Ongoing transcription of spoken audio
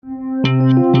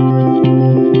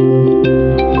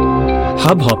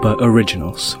Hubhopper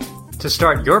Originals. To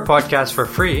start your podcast for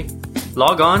free,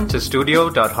 log on to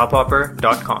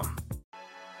studio.hubhopper.com.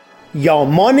 Your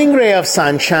morning ray of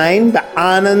sunshine by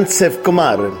Anand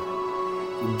Sivkumaran.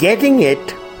 Getting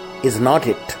it is not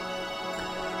it.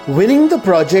 Winning the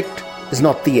project is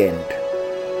not the end.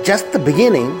 Just the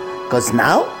beginning, because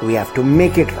now we have to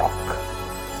make it rock.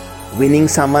 Winning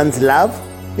someone's love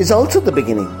is also the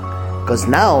beginning, because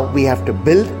now we have to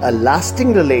build a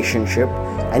lasting relationship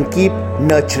and keep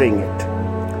nurturing it.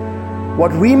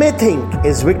 What we may think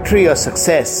is victory or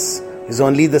success is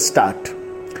only the start.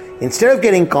 Instead of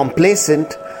getting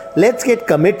complacent, let's get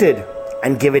committed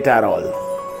and give it our all.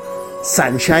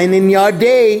 Sunshine in your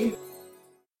day.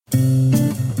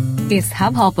 इस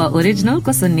hub hopper original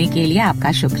को सुनने के लिए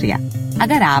आपका शुक्रिया।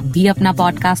 अगर आप भी अपना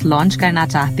पॉडकास्ट लॉन्च करना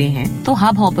चाहते हैं तो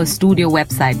हब हॉपर स्टूडियो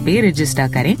वेबसाइट पे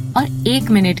रजिस्टर करें और 1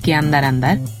 मिनट के अंदर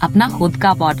अंदर अपना खुद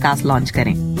का पॉडकास्ट लॉन्च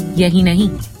करें। यही नहीं,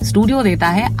 स्टूडियो देता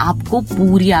है आपको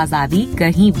पूरी आजादी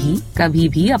कहीं भी कभी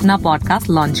भी अपना पॉडकास्ट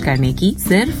लॉन्च करने की,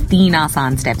 सिर्फ 3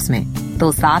 आसान स्टेप्स में।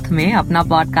 तो साथ में अपना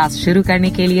पॉडकास्ट शुरू करने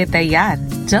के लिए तैयार?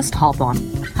 Just hop on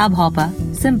hub hopper,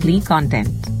 simply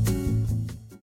content.